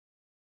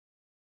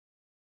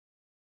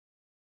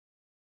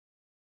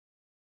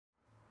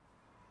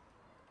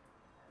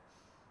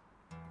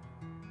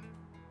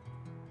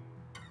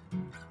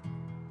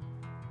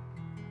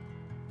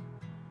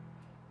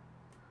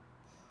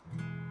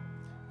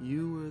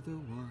you were the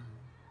one,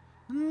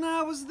 and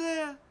I was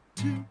there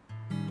too.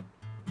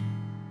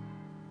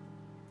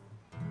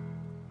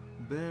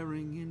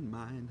 Bearing in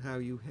mind how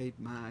you hate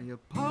my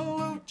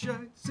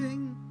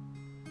apologizing.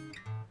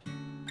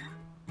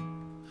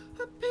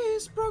 A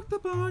piece broke the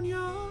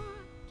barnyard,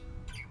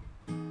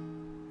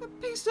 a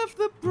piece of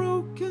the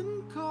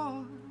broken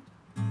cord.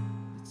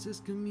 It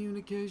says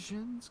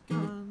communications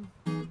gone.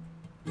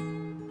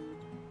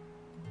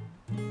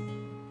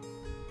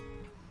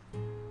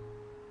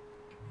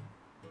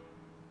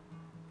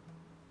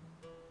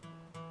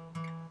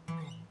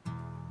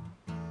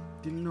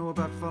 Didn't know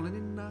about falling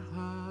in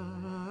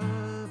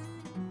love.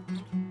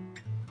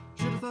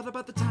 Should have thought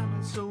about the time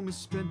I so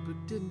misspent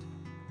but didn't.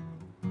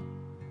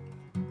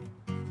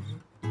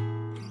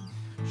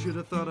 Should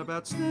have thought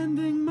about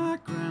standing my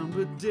ground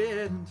but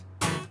didn't.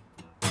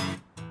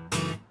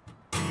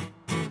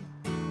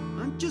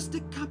 I'm just a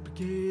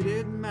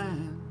complicated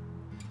man.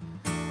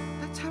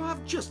 That's how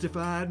I've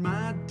justified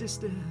my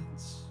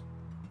distance.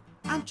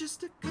 I'm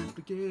just a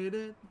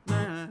complicated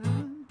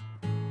man.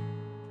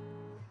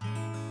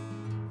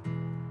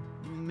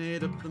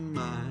 Made up the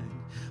mind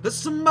of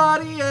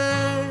somebody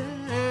else.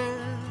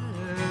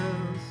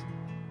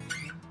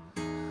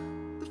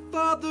 The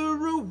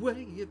farther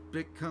away it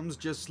becomes,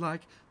 just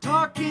like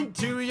talking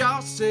to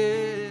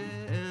yourself.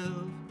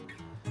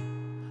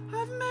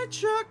 I've made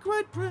sure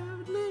quite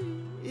proudly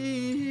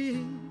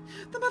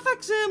that my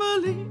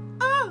facsimile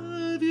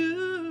of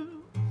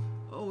you,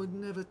 oh, it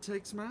never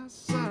takes my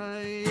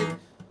side.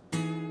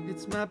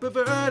 It's my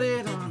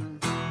perverted honor.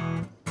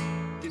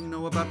 Didn't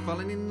know about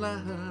falling in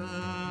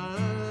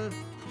love.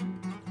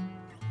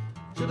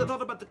 Should have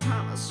thought about the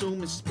time I so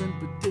misspent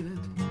but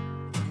didn't.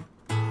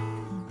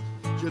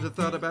 Should have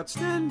thought about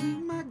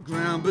standing my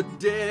ground but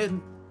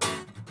didn't.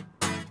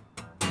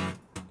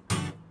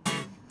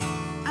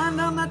 And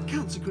on that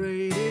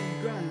consecrated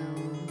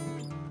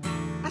ground,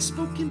 I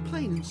spoke in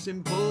plain and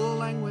simple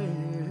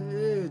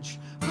language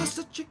for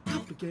such a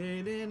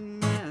complicated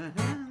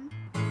man.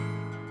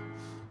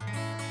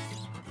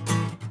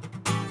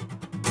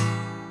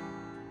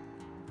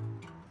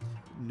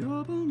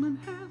 Nobleman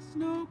has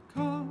no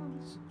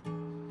cause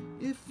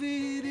if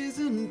it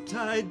isn't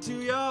tied to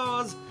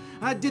yours.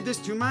 I did this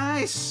to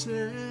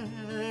myself.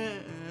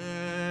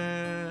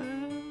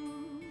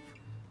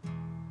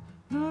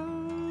 No,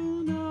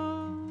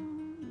 no,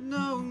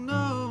 no,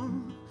 no,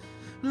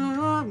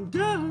 no, I'm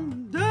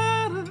done,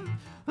 done.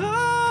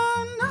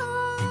 Oh, no,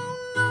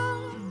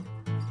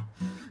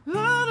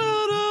 no,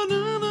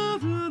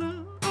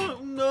 oh,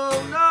 no,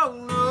 no,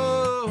 no.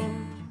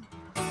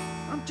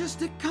 I'm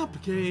just a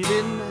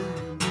complicated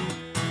man.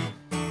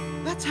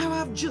 That's how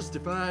I've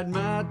justified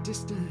my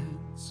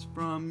distance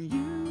from you.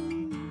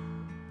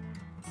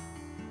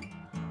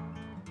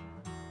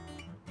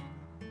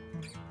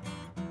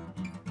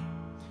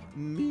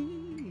 Me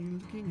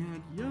looking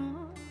at you,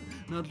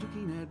 not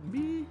looking at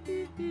me.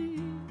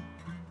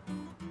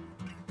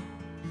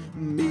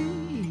 Me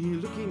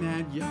looking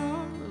at you,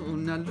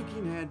 not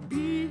looking at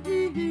me.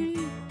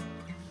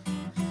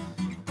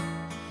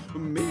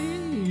 Me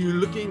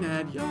looking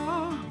at you,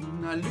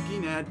 not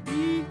looking at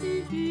me.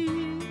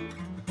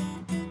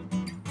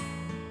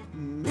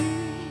 Me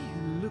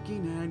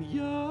looking at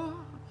you,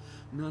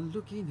 not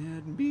looking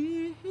at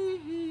me.